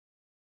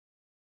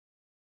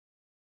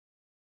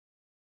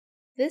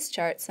This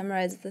chart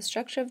summarizes the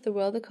structure of the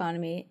world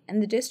economy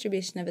and the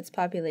distribution of its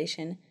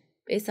population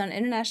based on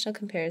International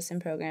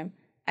Comparison Program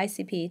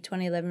ICP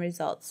 2011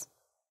 results.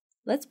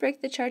 Let's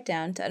break the chart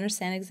down to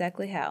understand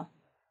exactly how.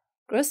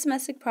 Gross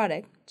Domestic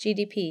Product,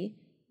 GDP,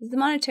 is the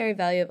monetary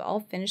value of all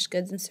finished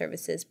goods and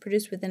services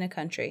produced within a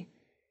country.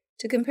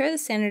 To compare the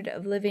standard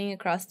of living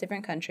across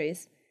different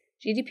countries,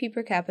 GDP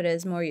per capita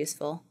is more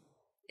useful.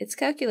 It's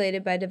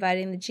calculated by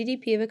dividing the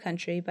GDP of a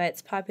country by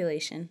its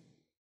population.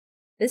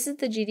 This is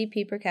the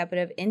GDP per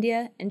capita of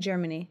India and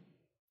Germany,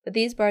 but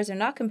these bars are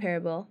not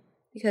comparable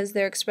because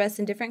they're expressed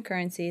in different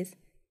currencies,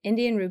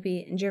 Indian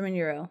rupee and German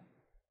euro.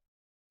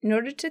 In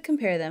order to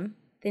compare them,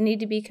 they need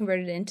to be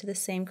converted into the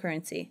same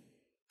currency.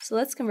 So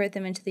let's convert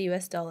them into the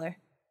US dollar.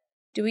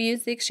 Do we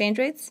use the exchange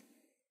rates?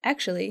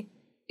 Actually,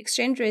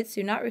 exchange rates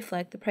do not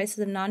reflect the prices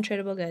of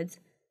non-tradable goods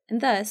and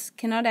thus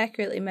cannot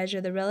accurately measure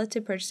the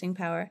relative purchasing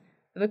power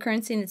of a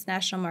currency in its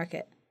national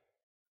market.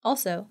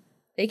 Also,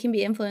 they can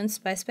be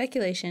influenced by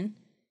speculation,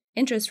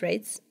 interest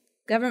rates,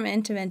 government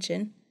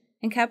intervention,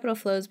 and capital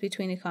flows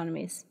between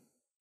economies.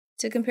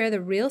 To compare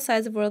the real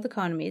size of world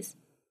economies,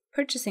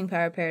 purchasing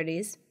power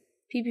parities,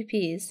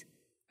 PPPs,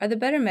 are the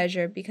better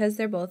measure because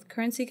they're both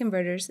currency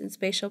converters and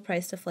spatial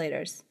price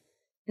deflators.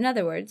 In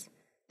other words,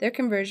 they're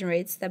conversion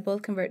rates that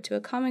both convert to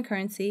a common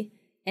currency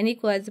and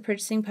equalize the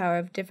purchasing power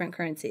of different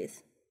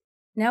currencies.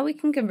 Now we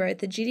can convert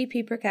the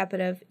GDP per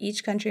capita of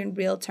each country in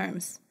real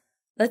terms.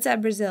 Let's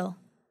add Brazil.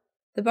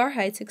 The bar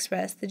heights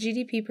express the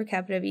GDP per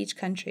capita of each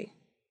country.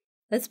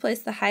 Let's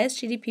place the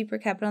highest GDP per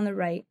capita on the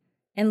right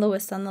and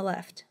lowest on the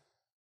left.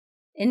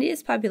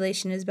 India's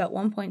population is about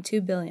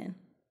 1.2 billion.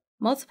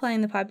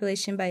 Multiplying the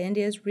population by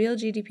India's real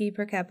GDP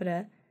per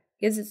capita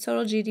gives its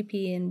total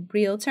GDP in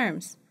real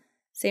terms.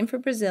 Same for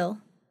Brazil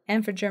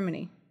and for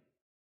Germany.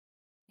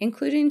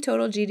 Including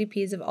total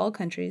GDPs of all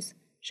countries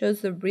shows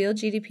the real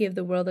GDP of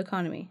the world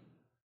economy.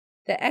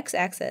 The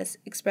x-axis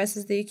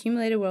expresses the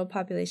accumulated world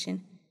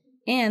population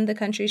and the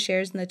country's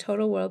shares in the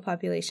total world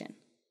population.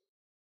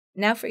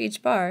 Now for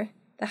each bar,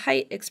 the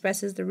height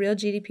expresses the real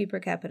GDP per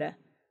capita.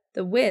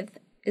 The width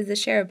is the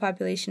share of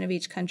population of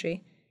each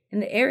country,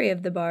 and the area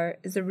of the bar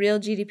is the real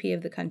GDP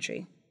of the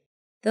country.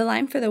 The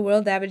line for the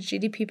world average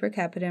GDP per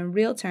capita in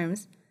real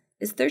terms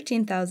is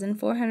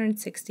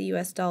 $13,460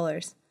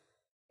 US.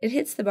 It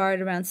hits the bar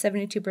at around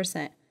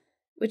 72%,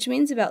 which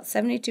means about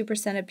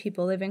 72% of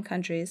people live in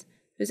countries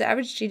whose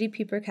average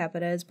GDP per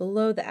capita is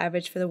below the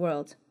average for the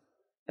world.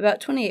 About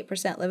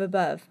 28% live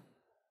above.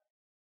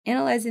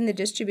 Analyzing the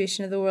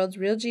distribution of the world's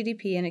real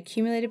GDP and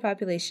accumulated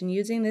population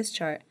using this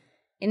chart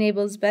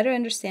enables better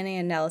understanding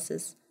and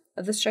analysis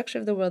of the structure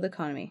of the world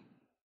economy.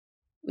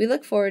 We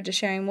look forward to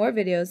sharing more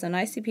videos on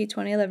ICP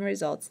 2011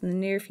 results in the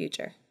near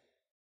future.